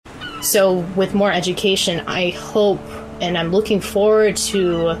So with more education, I hope, and I'm looking forward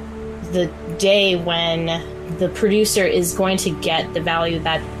to the day when the producer is going to get the value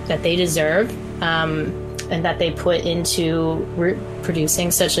that they deserve, and that they put into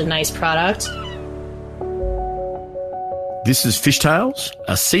producing such a nice product. This is Fish Tales,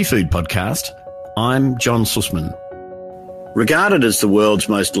 a seafood podcast. I'm John Sussman. Regarded as the world's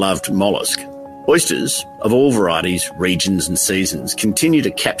most loved mollusk, oysters of all varieties, regions and seasons continue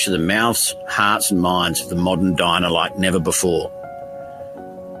to capture the mouths, hearts and minds of the modern diner like never before.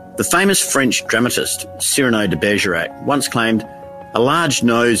 The famous French dramatist Cyrano de Bergerac once claimed, "A large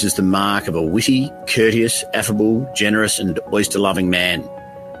nose is the mark of a witty, courteous, affable, generous and oyster-loving man."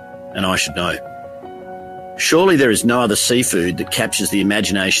 And I should know. Surely there is no other seafood that captures the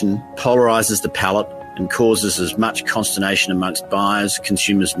imagination, polarises the palate and causes as much consternation amongst buyers,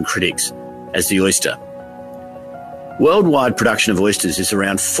 consumers and critics as the oyster. Worldwide production of oysters is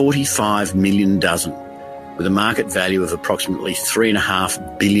around 45 million dozen, with a market value of approximately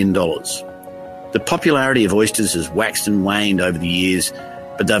 $3.5 billion. The popularity of oysters has waxed and waned over the years,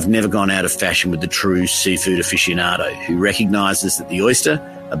 but they've never gone out of fashion with the true seafood aficionado who recognises that the oyster,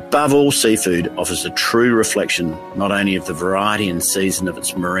 above all seafood, offers a true reflection not only of the variety and season of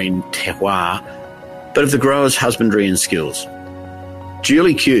its marine terroir, but of the grower's husbandry and skills.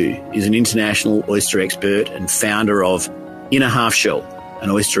 Julie Q is an international oyster expert and founder of Inner Half Shell, an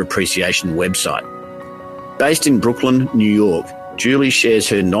oyster appreciation website. Based in Brooklyn, New York, Julie shares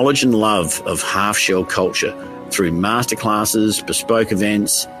her knowledge and love of half-shell culture through masterclasses, bespoke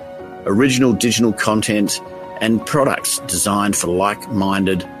events, original digital content, and products designed for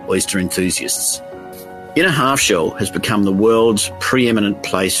like-minded oyster enthusiasts. Inner Half Shell has become the world's preeminent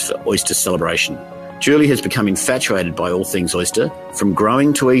place for oyster celebration. Julie has become infatuated by all things oyster, from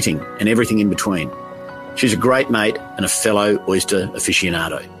growing to eating and everything in between. She's a great mate and a fellow oyster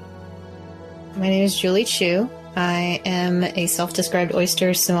aficionado. My name is Julie Chu. I am a self-described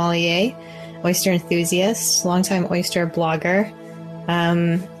oyster sommelier, oyster enthusiast, longtime oyster blogger,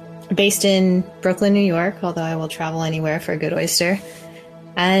 based in Brooklyn, New York, although I will travel anywhere for a good oyster.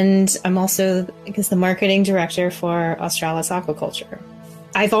 And I'm also, the marketing director for Australis Aquaculture.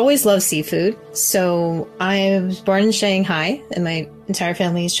 I've always loved seafood. So I was born in Shanghai and my entire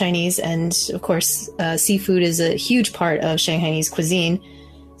family is Chinese. And of course, seafood is a huge part of Shanghainese cuisine.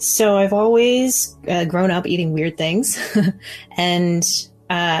 So I've always grown up eating weird things and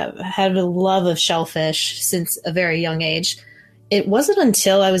had a love of shellfish since a very young age. It wasn't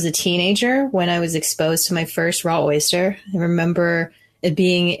until I was a teenager when I was exposed to my first raw oyster. I remember it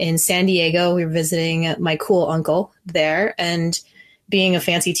being in San Diego. We were visiting my cool uncle there, and being a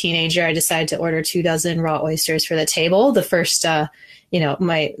fancy teenager, I decided to order 24 raw oysters for the table. The first,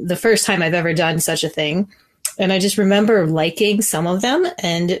 the first time I've ever done such a thing. And I just remember liking some of them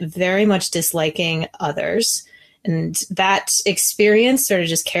and very much disliking others. And that experience sort of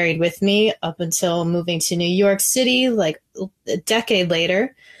just carried with me up until moving to New York City, like a decade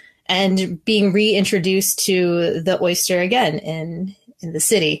later, and being reintroduced to the oyster again in the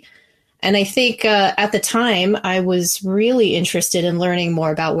city. And I think at the time, I was really interested in learning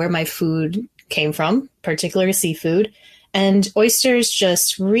more about where my food came from, particularly seafood. And oysters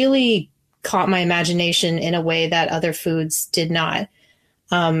just really caught my imagination in a way that other foods did not.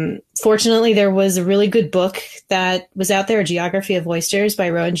 Fortunately, there was a really good book that was out there, A Geography of Oysters by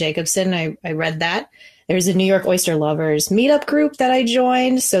Rowan Jacobson. I read that. There's a New York oyster lovers meetup group that I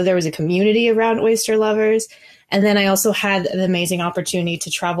joined. So there was a community around oyster lovers. And then I also had an amazing opportunity to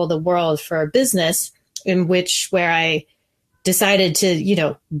travel the world for a business where I decided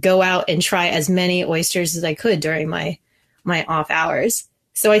to, go out and try as many oysters as I could during my off hours.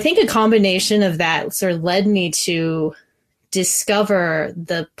 So I think a combination of that sort of led me to discover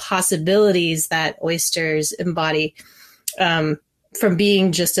the possibilities that oysters embody, from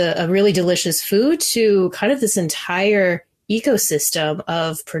being just a really delicious food to kind of this entire ecosystem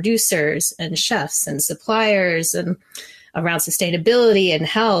of producers and chefs and suppliers and around sustainability and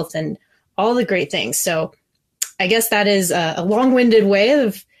health and all the great things. So I guess that is a long-winded way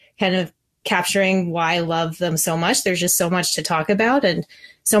of kind of capturing why I love them so much. There's just so much to talk about and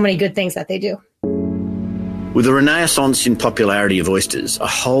so many good things that they do. With the renaissance in popularity of oysters, a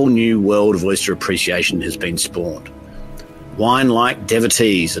whole new world of oyster appreciation has been spawned. Wine-like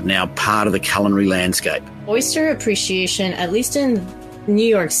devotees are now part of the culinary landscape. Oyster appreciation, at least in New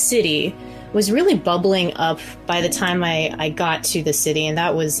York City, was really bubbling up by the time I got to the city, and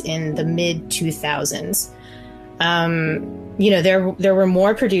that was in the mid-2000s. There were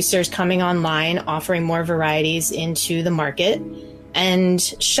more producers coming online, offering more varieties into the market. And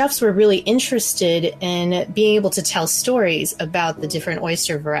chefs were really interested in being able to tell stories about the different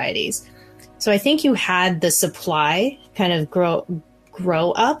oyster varieties. So I think you had the supply kind of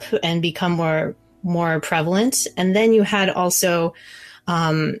grow up and become more prevalent. And then you had also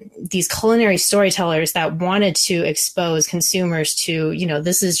these culinary storytellers that wanted to expose consumers to,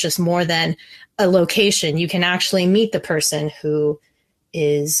 this is just more than a location. You can actually meet the person who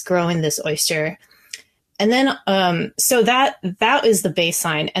is growing this oyster. And then, so that is the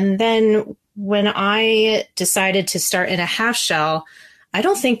baseline. And then when I decided to start in a half shell, I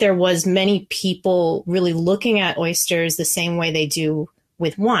don't think there was many people really looking at oysters the same way they do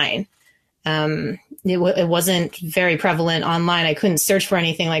with wine. It wasn't very prevalent online. I couldn't search for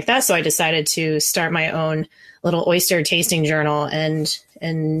anything like that. So I decided to start my own little oyster tasting journal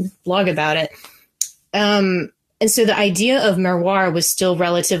and blog about it. And so the idea of miroir was still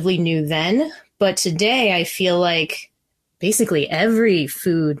relatively new then. But today I feel like basically every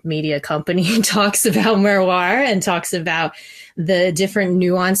food media company talks about miroir and talks about the different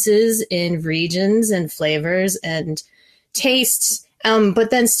nuances in regions and flavors and tastes.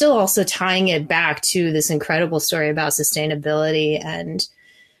 But then still also tying it back to this incredible story about sustainability and,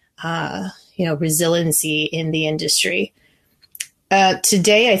 resiliency in the industry.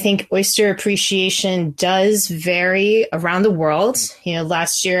 Today, I think oyster appreciation does vary around the world.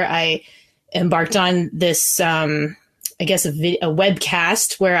 Last year I embarked on this, a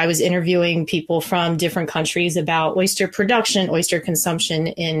webcast where I was interviewing people from different countries about oyster production, oyster consumption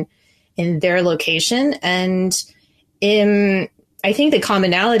in their location. And I think the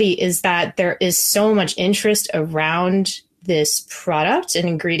commonality is that there is so much interest around this product and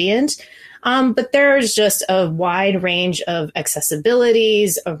ingredient. But there's just a wide range of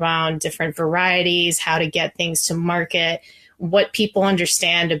accessibilities around different varieties, how to get things to market, what people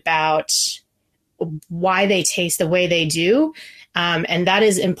understand about why they taste the way they do. And that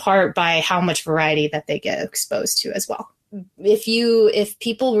is in part by how much variety that they get exposed to as well. If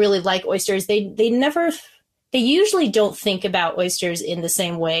people really like oysters, they usually don't think about oysters in the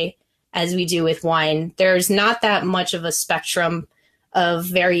same way as we do with wine. There's not that much of a spectrum of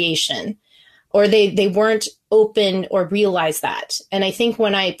variation, or they weren't open or realized that. And I think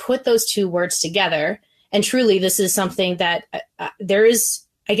when I put those two words together, and truly this is something that there is,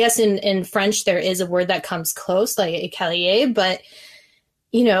 I guess in French, there is a word that comes close, like écalier, but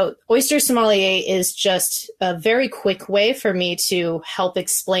oyster sommelier is just a very quick way for me to help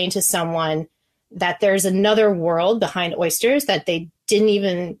explain to someone that there's another world behind oysters that they didn't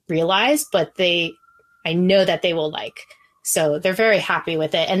even realize, but I know that they will like. So they're very happy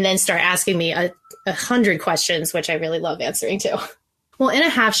with it, and then start asking me 100 questions, which I really love answering too. Well, In a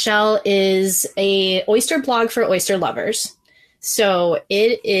Half Shell is a oyster blog for oyster lovers. So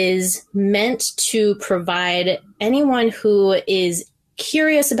it is meant to provide anyone who is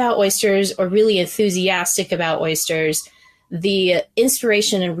curious about oysters or really enthusiastic about oysters the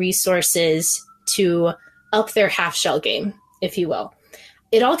inspiration and resources to up their half shell game, if you will.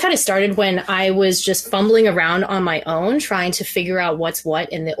 It all kind of started when I was just fumbling around on my own, trying to figure out what's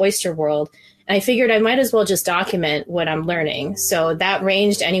what in the oyster world. And I figured I might as well just document what I'm learning. So that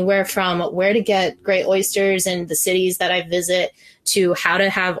ranged anywhere from where to get great oysters in the cities that I visit to how to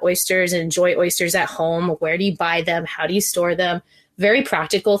have oysters and enjoy oysters at home. Where do you buy them? How do you store them? Very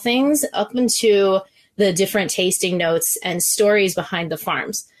practical things up into the different tasting notes and stories behind the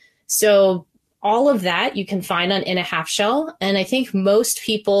farms. So all of that you can find on In a Half Shell. And I think most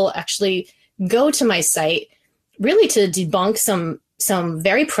people actually go to my site really to debunk some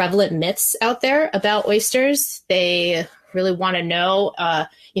very prevalent myths out there about oysters. They really want to know,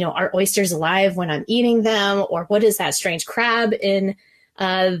 are oysters alive when I'm eating them? Or what is that strange crab in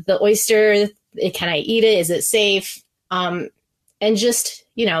the oyster? Can I eat it? Is it safe? And just,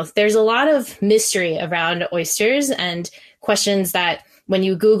 there's a lot of mystery around oysters and questions that when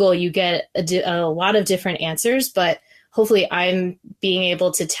you Google, you get a lot of different answers, but hopefully I'm being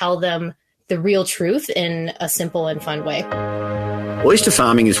able to tell them the real truth in a simple and fun way. Oyster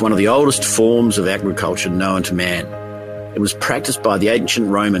farming is one of the oldest forms of agriculture known to man. It was practiced by the ancient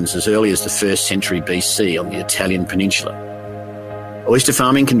Romans as early as the 1st century BC on the Italian peninsula. Oyster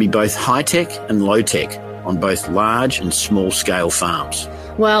farming can be both high-tech and low-tech on both large and small-scale farms.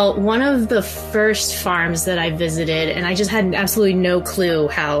 Well, one of the first farms that I visited, and I just had absolutely no clue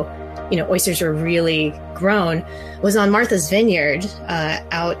how, oysters were really grown, was on Martha's Vineyard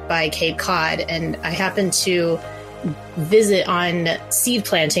out by Cape Cod. And I happened to visit on seed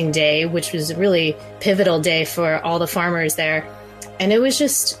planting day, which was a really pivotal day for all the farmers there. And it was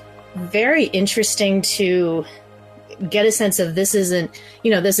just very interesting to get a sense of this isn't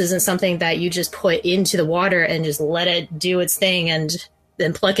something that you just put into the water and just let it do its thing and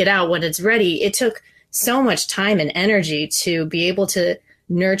then pluck it out when it's ready. It took so much time and energy to be able to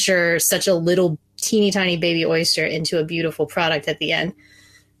nurture such a little teeny tiny baby oyster into a beautiful product at the end.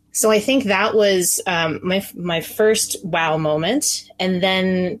 So I think that was my first wow moment. And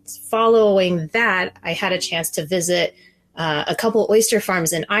then following that, I had a chance to visit a couple oyster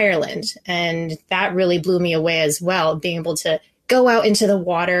farms in Ireland. And that really blew me away as well, being able to go out into the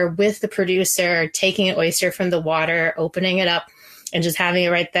water with the producer, taking an oyster from the water, opening it up, and just having it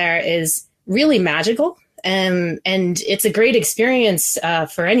right there is really magical. And it's a great experience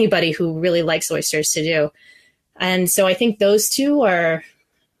for anybody who really likes oysters to do. And so I think those two are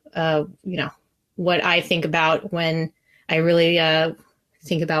what I think about when I really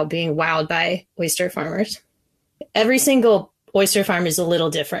think about being wowed by oyster farmers. Every single oyster farm is a little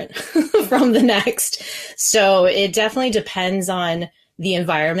different from the next. So it definitely depends on the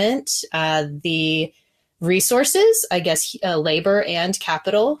environment, the resources, I guess, labor and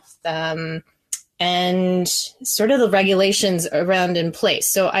capital, and sort of the regulations around in place.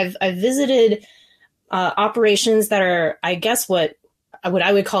 So I've visited operations that are, I guess, what I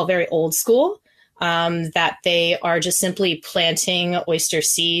would call very old school, that they are just simply planting oyster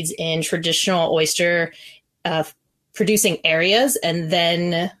seeds in traditional oyster producing areas and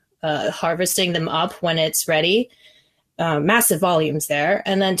then harvesting them up when it's ready. Massive volumes there.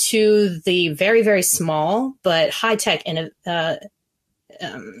 And then to the very, very small but high-tech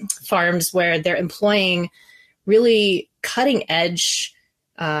farms where they're employing really cutting-edge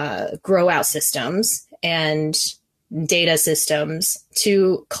grow-out systems and data systems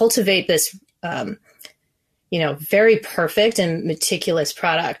to cultivate this, very perfect and meticulous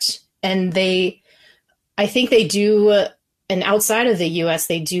product. And I think they do, and outside of the US,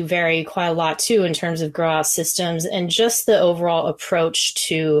 they do vary quite a lot too in terms of grow out systems and just the overall approach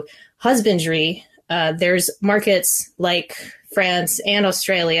to husbandry. There's markets like France and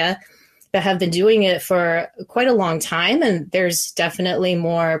Australia that have been doing it for quite a long time. And there's definitely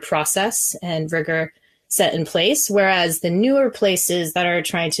more process and rigor set in place, whereas the newer places that are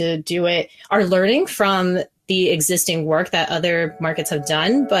trying to do it are learning from the existing work that other markets have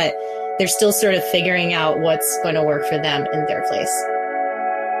done, but they're still sort of figuring out what's going to work for them in their place.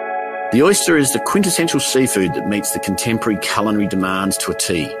 The oyster is the quintessential seafood that meets the contemporary culinary demands to a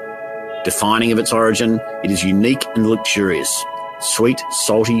T. Defining of its origin, it is unique and luxurious, sweet,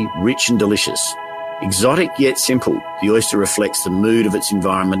 salty, rich and delicious. Exotic yet simple, the oyster reflects the mood of its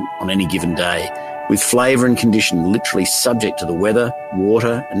environment on any given day, with flavour and condition literally subject to the weather,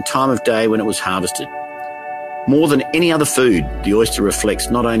 water and time of day when it was harvested. More than any other food, the oyster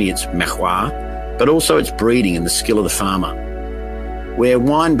reflects not only its terroir, but also its breeding and the skill of the farmer. Where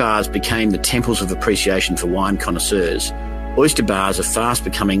wine bars became the temples of appreciation for wine connoisseurs, oyster bars are fast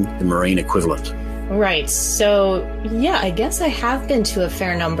becoming the marine equivalent. Right. So, yeah, I guess I have been to a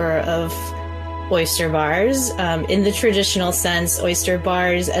fair number of oyster bars. In the traditional sense, oyster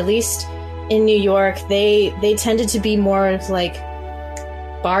bars, at least in New York, they tended to be more like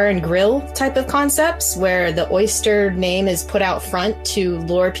bar and grill type of concepts where the oyster name is put out front to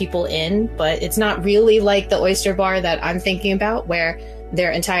lure people in, but it's not really like the oyster bar that I'm thinking about where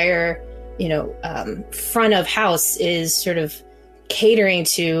their entire, front of house is sort of catering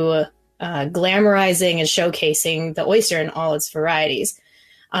to glamorizing and showcasing the oyster in all its varieties.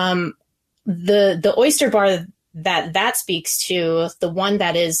 The oyster bar that speaks to, the one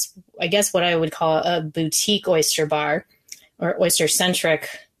that is, I guess, what I would call a boutique oyster bar or oyster-centric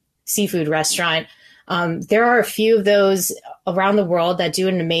seafood restaurant. There are a few of those around the world that do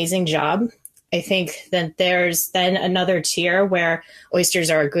an amazing job. I think that there's then another tier where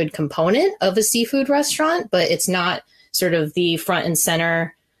oysters are a good component of a seafood restaurant, but it's not sort of the front and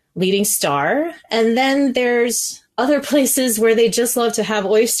center leading star. And then there's other places where they just love to have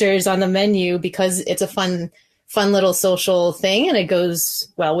oysters on the menu because it's a fun little social thing and it goes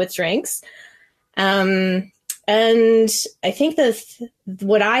well with drinks. And I think that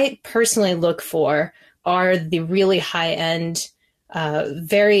what I personally look for are the really high-end,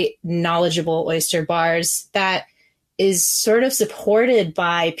 very knowledgeable oyster bars that is sort of supported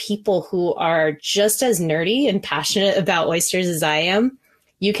by people who are just as nerdy and passionate about oysters as I am.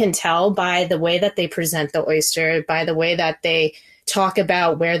 You can tell by the way that they present the oyster, by the way that they talk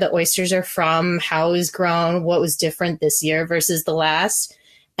about where the oysters are from, how it was grown, what was different this year versus the last,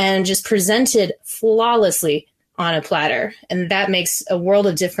 and just presented flawlessly on a platter. And that makes a world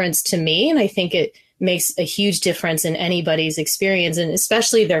of difference to me. And I think it makes a huge difference in anybody's experience, and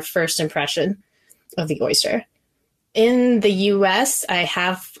especially their first impression of the oyster. In the US, I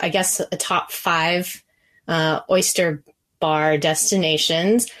have, I guess, a top 5 oyster bar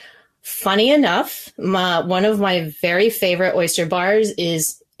destinations. Funny enough, one of my very favorite oyster bars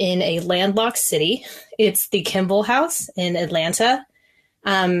is in a landlocked city. It's the Kimball House in Atlanta.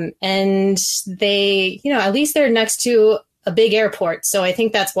 And they, at least they're next to a big airport. So I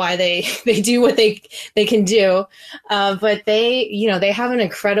think that's why they do what they can do. But they have an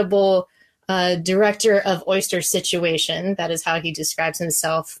incredible director of oyster situation. That is how he describes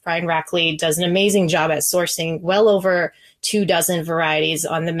himself. Brian Rackley does an amazing job at sourcing well over 24 varieties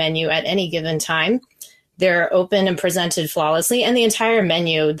on the menu at any given time. They're open and presented flawlessly, and the entire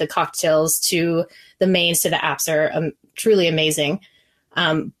menu, the cocktails to the mains to the apps, are truly amazing.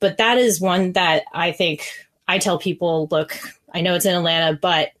 But that is one that I think I tell people, look, I know it's in Atlanta,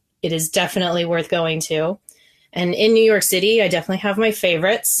 but it is definitely worth going to. And in New York City, I definitely have my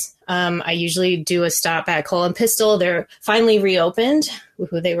favorites. I usually do a stop at Cole and Pistol. They're finally reopened.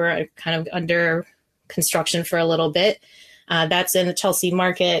 They were kind of under construction for a little bit. That's in the Chelsea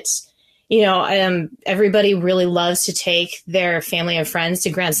Market. Everybody really loves to take their family and friends to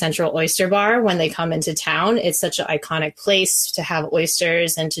Grand Central Oyster Bar when they come into town. It's such an iconic place to have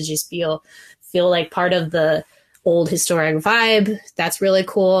oysters and to just feel like part of the old historic vibe. That's really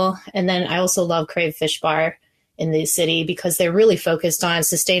cool. And then I also love Crave Fish Bar in the city because they're really focused on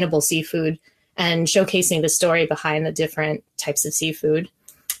sustainable seafood and showcasing the story behind the different types of seafood.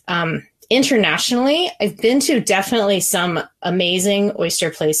 Internationally, I've been to definitely some amazing oyster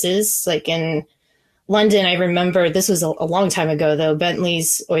places. Like in London, I remember, this was a long time ago though,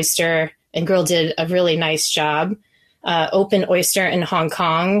 Bentley's Oyster and Grill did a really nice job. Open Oyster in Hong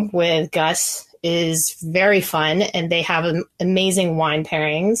Kong with Gus is very fun, and they have amazing wine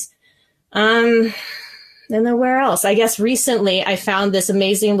pairings. And then where else? I guess recently I found this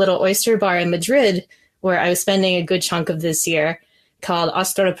amazing little oyster bar in Madrid where I was spending a good chunk of this year, called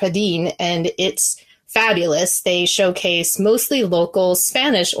Ostropedin, and it's fabulous. They showcase mostly local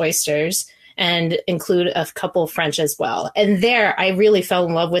Spanish oysters and include a couple French as well. And there, I really fell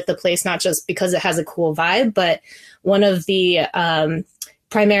in love with the place, not just because it has a cool vibe, but one of the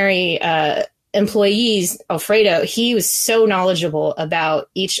primary employees, Alfredo, he was so knowledgeable about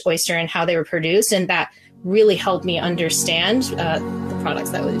each oyster and how they were produced, and that really helped me understand the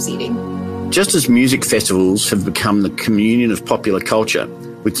products that I was eating. Just as music festivals have become the communion of popular culture,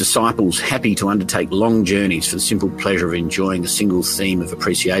 with disciples happy to undertake long journeys for the simple pleasure of enjoying a single theme of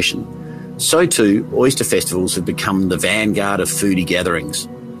appreciation, so too oyster festivals have become the vanguard of foodie gatherings.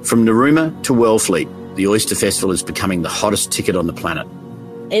 From Narooma to Wellfleet, the Oyster Festival is becoming the hottest ticket on the planet.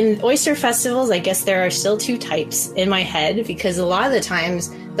 In oyster festivals, I guess there are still two types in my head, because a lot of the times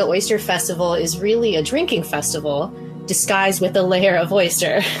the Oyster Festival is really a drinking festival disguised with a layer of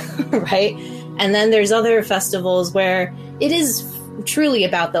oyster, right? And then there's other festivals where it is truly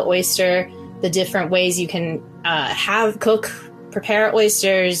about the oyster, the different ways you can prepare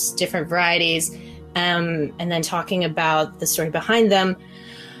oysters, different varieties, and then talking about the story behind them.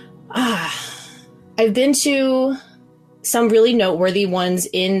 I've been to some really noteworthy ones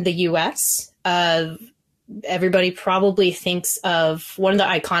in the US. Everybody probably thinks of one of the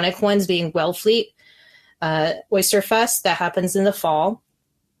iconic ones being Wellfleet Oyster Fest that happens in the fall.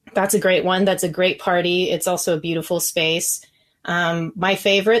 That's a great one. That's a great party. It's also a beautiful space. My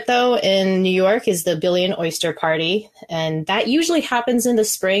favorite, though, in New York is the Billion Oyster Party, and that usually happens in the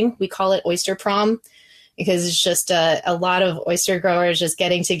spring. We call it Oyster Prom because it's just a lot of oyster growers just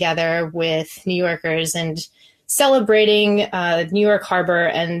getting together with New Yorkers and celebrating New York Harbor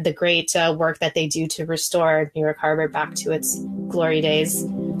and the great work that they do to restore New York Harbor back to its glory days.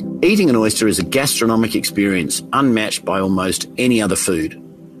 Eating an oyster is a gastronomic experience unmatched by almost any other food.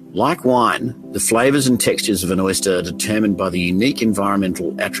 Like wine, the flavours and textures of an oyster are determined by the unique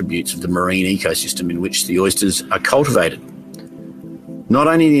environmental attributes of the marine ecosystem in which the oysters are cultivated. Not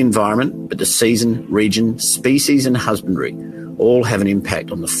only the environment, but the season, region, species and husbandry all have an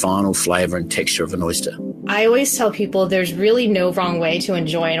impact on the final flavour and texture of an oyster. I always tell people there's really no wrong way to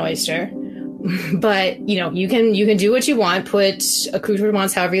enjoy an oyster, but you can do what you want, put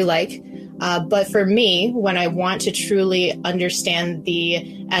accoutrements however you like. But for me, when I want to truly understand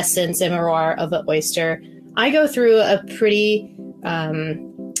the essence and terroir of an oyster, I go through a pretty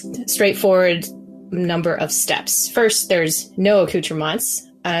straightforward number of steps. First, there's no accoutrements.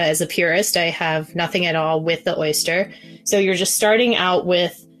 As a purist, I have nothing at all with the oyster. So you're just starting out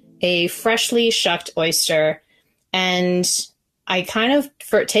with a freshly shucked oyster. And I kind of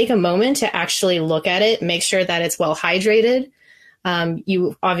take a moment to actually look at it, make sure that it's well hydrated.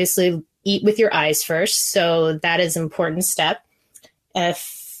 You obviously eat with your eyes first, so that is an important step.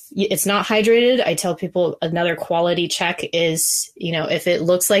 If it's not hydrated, I tell people another quality check is, if it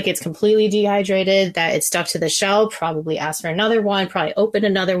looks like it's completely dehydrated, that it's stuck to the shell, probably ask for another one, probably open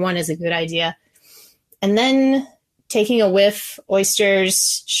another one is a good idea. And then taking a whiff,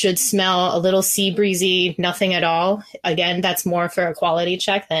 oysters should smell a little sea breezy, nothing at all. Again, that's more for a quality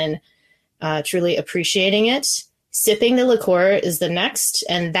check than truly appreciating it. Sipping the liqueur is the next,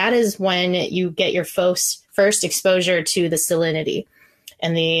 and that is when you get your first exposure to the salinity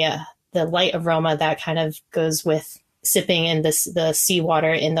and the light aroma that kind of goes with sipping in the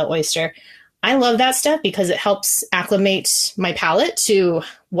seawater in the oyster. I love that step because it helps acclimate my palate to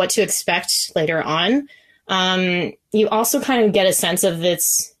what to expect later on. You also kind of get a sense of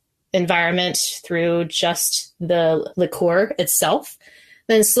its environment through just the liqueur itself.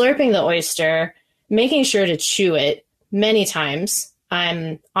 Then slurping the oyster, making sure to chew it many times.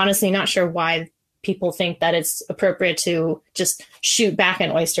 I'm honestly not sure why people think that it's appropriate to just shoot back an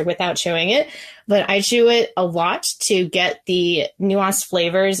oyster without chewing it, but I chew it a lot to get the nuanced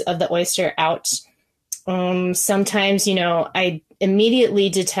flavors of the oyster out. Sometimes, I immediately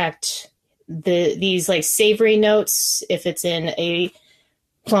detect these like savory notes if it's in a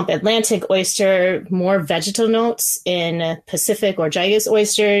plump Atlantic oyster, more vegetal notes in Pacific or Gigas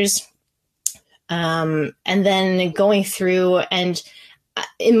oysters. And then going through, and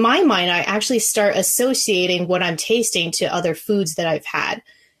in my mind, I actually start associating what I'm tasting to other foods that I've had.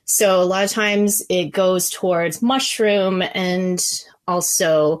 So a lot of times it goes towards mushroom and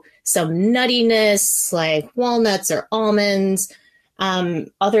also some nuttiness like walnuts or almonds.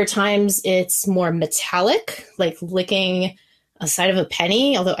 Other times it's more metallic, like licking a side of a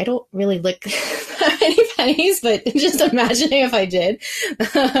penny, although I don't really lick any pennies, but just imagining if I did.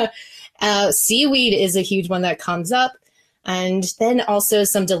 Seaweed is a huge one that comes up. And then also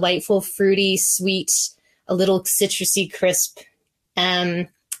some delightful, fruity, sweet, a little citrusy crisp. And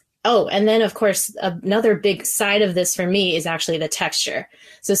then, of course, another big side of this for me is actually the texture.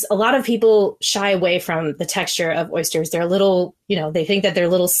 So a lot of people shy away from the texture of oysters. They're a little, they think that they're a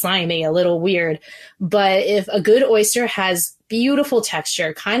little slimy, a little weird. But if a good oyster has beautiful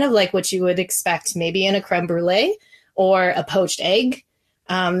texture, kind of like what you would expect maybe in a creme brulee or a poached egg,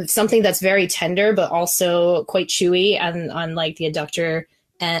 something that's very tender, but also quite chewy on like the adductor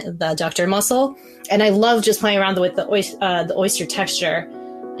and the adductor muscle. And I love just playing around with the oyster texture.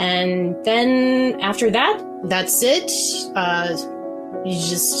 And then after that, that's it. You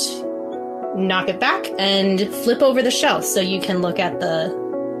just knock it back and flip over the shell so you can look at the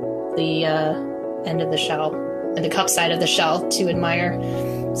end of the shell and the cup side of the shell to admire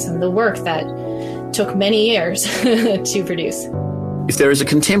some of the work that took many years to produce. If there is a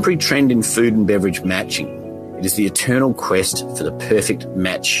contemporary trend in food and beverage matching, it is the eternal quest for the perfect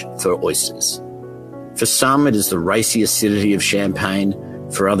match for oysters. For some, it is the racy acidity of champagne.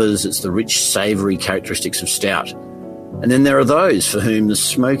 For others, it's the rich, savoury characteristics of stout. And then there are those for whom the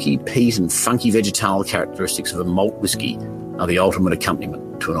smoky, peat and funky vegetal characteristics of a malt whiskey are the ultimate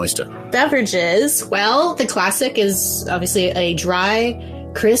accompaniment to an oyster. Beverages, well, the classic is obviously a dry,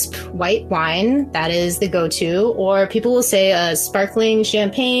 crisp white wine. That is the go-to. Or people will say a sparkling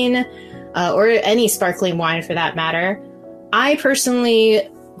champagne or any sparkling wine for that matter. I personally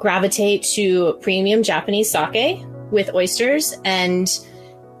gravitate to premium Japanese sake with oysters, and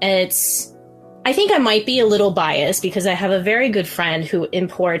I think I might be a little biased because I have a very good friend who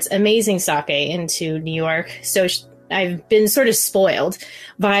imports amazing sake into New York. So I've been sort of spoiled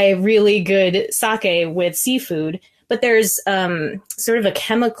by really good sake with seafood. But there's sort of a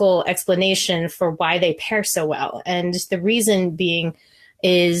chemical explanation for why they pair so well. And the reason being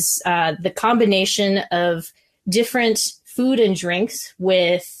is the combination of different food and drinks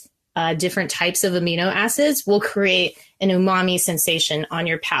with different types of amino acids will create an umami sensation on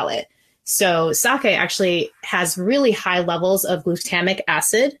your palate. So sake actually has really high levels of glutamic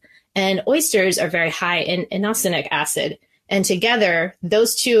acid, and oysters are very high in inosinic acid. And together,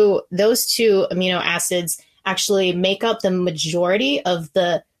 those two amino acids actually make up the majority of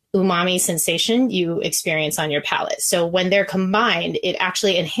the umami sensation you experience on your palate. So when they're combined, it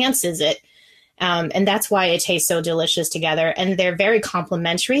actually enhances it. And that's why it tastes so delicious together. And they're very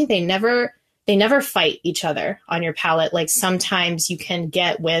complementary. They never fight each other on your palate. Like sometimes you can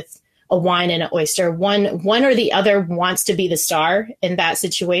get with a wine and an oyster. One or the other wants to be the star in that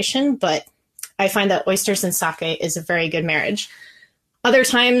situation, but I find that oysters and sake is a very good marriage. Other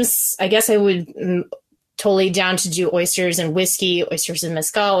times, I guess I would totally down to do oysters and whiskey, oysters and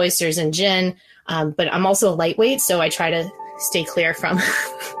mezcal, oysters and gin. But I'm also a lightweight, so I try to stay clear from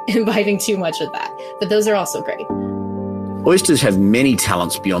imbibing too much of that. But those are also great. Oysters have many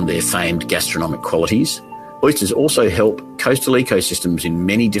talents beyond their famed gastronomic qualities. Oysters also help coastal ecosystems in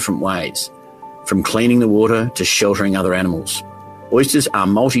many different ways, from cleaning the water to sheltering other animals. Oysters are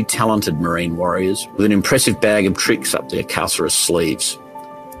multi-talented marine warriors with an impressive bag of tricks up their calcareous sleeves.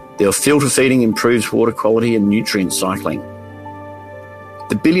 Their filter feeding improves water quality and nutrient cycling.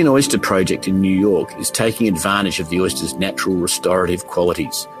 The Billion Oyster Project in New York is taking advantage of the oyster's natural restorative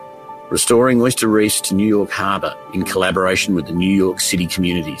qualities, restoring oyster reefs to New York Harbour in collaboration with the New York City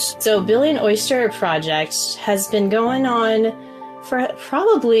communities. So Billion Oyster Project has been going on for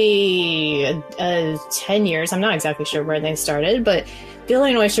probably 10 years. I'm not exactly sure where they started, but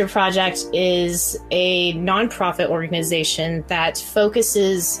Billion Oyster Project is a nonprofit organization that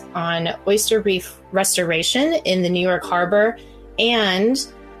focuses on oyster reef restoration in the New York Harbor and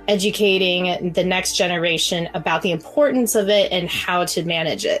educating the next generation about the importance of it and how to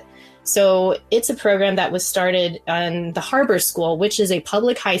manage it. So it's a program that was started on the Harbor School, which is a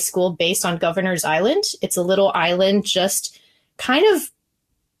public high school based on Governor's Island. It's a little island just kind of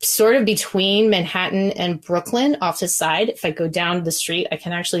sort of between Manhattan and Brooklyn off the side. If I go down the street, I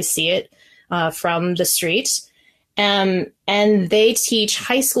can actually see it from the street. And they teach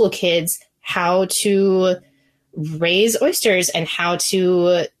high school kids how to raise oysters and how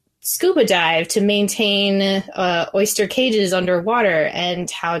to scuba dive to maintain oyster cages underwater and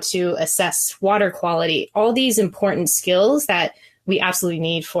how to assess water quality. All these important skills that we absolutely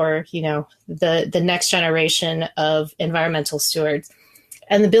need for, the next generation of environmental stewards.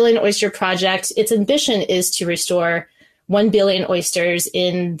 And the Billion Oyster Project, its ambition is to restore 1 billion oysters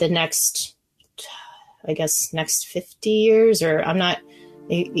in the next 50 years, or I'm not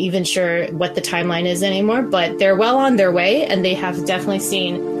even sure what the timeline is anymore, but they're well on their way and they have definitely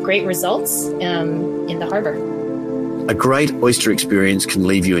seen great results in the harbor. A great oyster experience can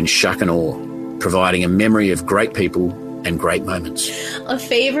leave you in shock and awe, providing a memory of great people and great moments. A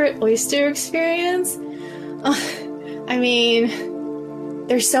favorite oyster experience?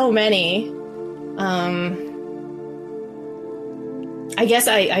 There's so many. I guess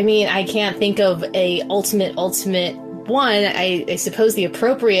I can't think of a ultimate one. I suppose the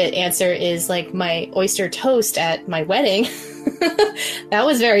appropriate answer is like my oyster toast at my wedding. That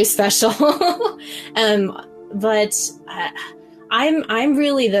was very special. But I'm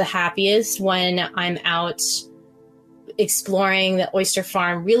really the happiest when I'm out exploring the oyster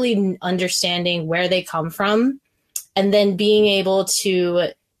farm, really understanding where they come from, and then being able to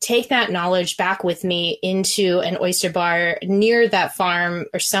take that knowledge back with me into an oyster bar near that farm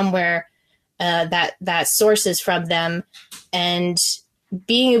or somewhere that sources from them, and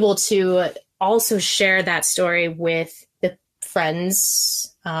being able to also share that story with the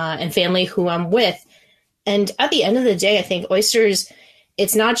friends and family who I'm with. And at the end of the day, I think oysters,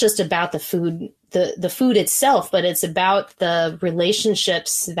 it's not just about the food, the food itself, but it's about the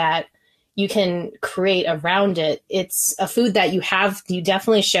relationships that you can create around it. It's a food that you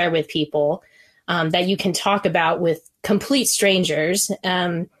definitely share with people, that you can talk about with complete strangers.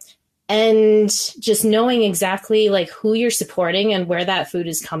 And just knowing exactly like who you're supporting and where that food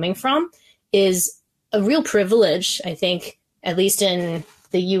is coming from is a real privilege, I think, at least in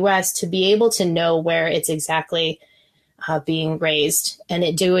the US, to be able to know where it's exactly being raised and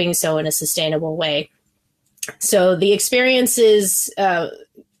it doing so in a sustainable way. So the experiences,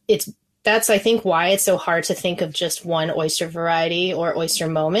 that's, I think, why it's so hard to think of just one oyster variety or oyster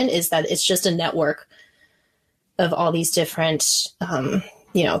moment, is that it's just a network of all these different,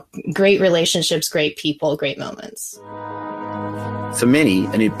 great relationships, great people, great moments. For many,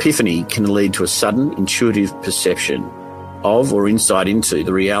 an epiphany can lead to a sudden intuitive perception of or insight into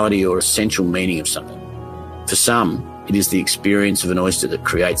the reality or essential meaning of something. For some, it is the experience of an oyster that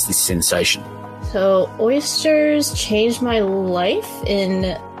creates this sensation. So oysters changed my life in,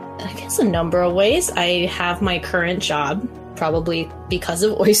 I guess, a number of ways. I have my current job probably because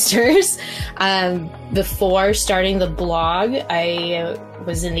of oysters. Before starting the blog, I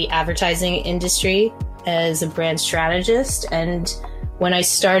was in the advertising industry as a brand strategist. And when I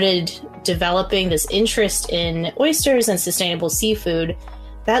started developing this interest in oysters and sustainable seafood,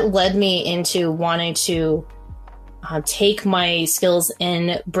 that led me into wanting to take my skills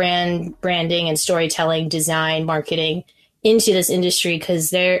in branding and storytelling, design, marketing into this industry, because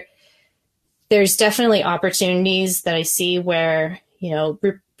there's definitely opportunities that I see where,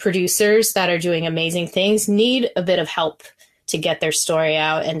 producers that are doing amazing things need a bit of help to get their story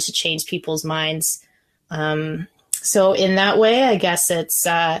out and to change people's minds. So in that way, I guess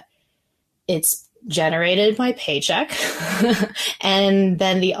it's generated my paycheck. And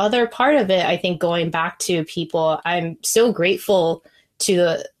then the other part of it, I think, going back to people, I'm so grateful to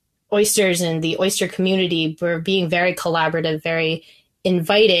the oysters and the oyster community for being very collaborative, very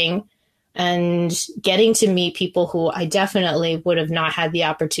inviting. and getting to meet people who I definitely would have not had the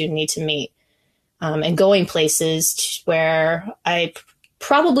opportunity to meet, and going places where I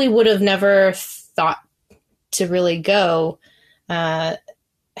probably would have never thought to really go,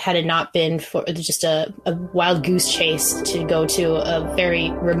 had it not been for just a wild goose chase to go to a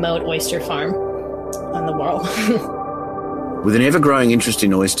very remote oyster farm on the world. With an ever-growing interest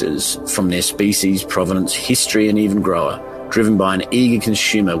in oysters from their species, provenance, history and even grower, driven by an eager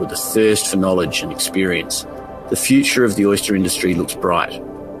consumer with a thirst for knowledge and experience, the future of the oyster industry looks bright.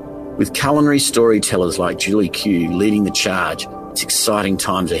 With culinary storytellers like Julie Q leading the charge, it's exciting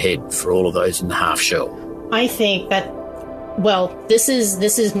times ahead for all of those in the half shell. I think that, well, this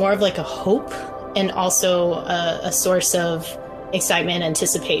is more of like a hope and also a source of excitement and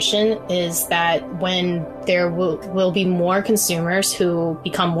anticipation, is that when there will be more consumers who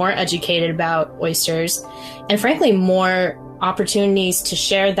become more educated about oysters, and frankly more opportunities to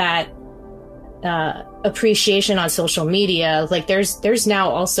share that appreciation on social media. Like there's now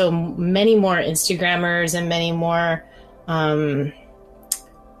also many more Instagrammers and many more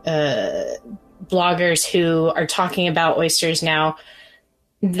bloggers who are talking about oysters now,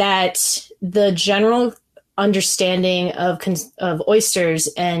 that the general understanding of oysters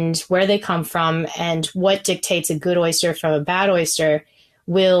and where they come from and what dictates a good oyster from a bad oyster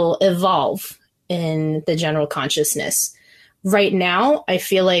will evolve in the general consciousness. Right now, I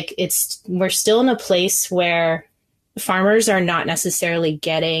feel like we're still in a place where farmers are not necessarily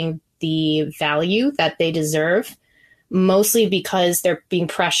getting the value that they deserve, mostly because they're being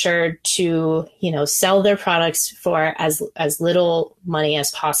pressured to, sell their products for as little money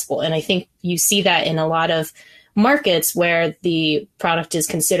as possible. And I think you see that in a lot of markets where the product is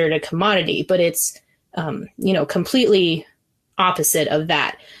considered a commodity, but it's, completely opposite of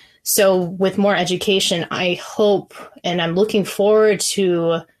that. So with more education, I hope, and I'm looking forward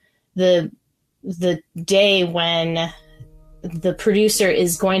to the day when the producer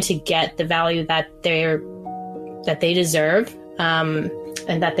is going to get the value that they deserve,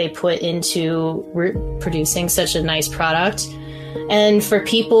 and that they put into producing such a nice product. And for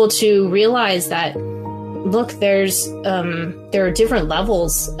people to realize that, look, there are different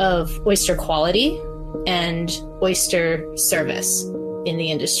levels of oyster quality and oyster service in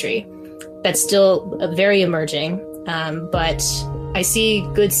the industry. That's still very emerging, but I see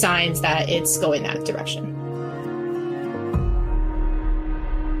good signs that it's going that direction.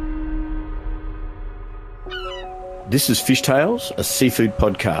 This is Fish Tales, a seafood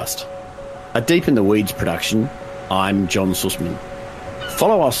podcast. A Deep in the Weeds production. I'm John Sussman.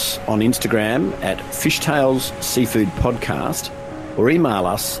 Follow us on Instagram at Fishtails Seafood Podcast, or email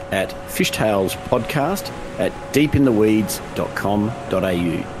us at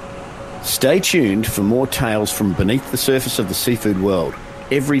fishtailspodcast@deepintheweeds.com.au. Stay tuned for more tales from beneath the surface of the seafood world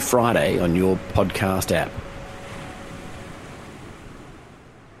every Friday on your podcast app.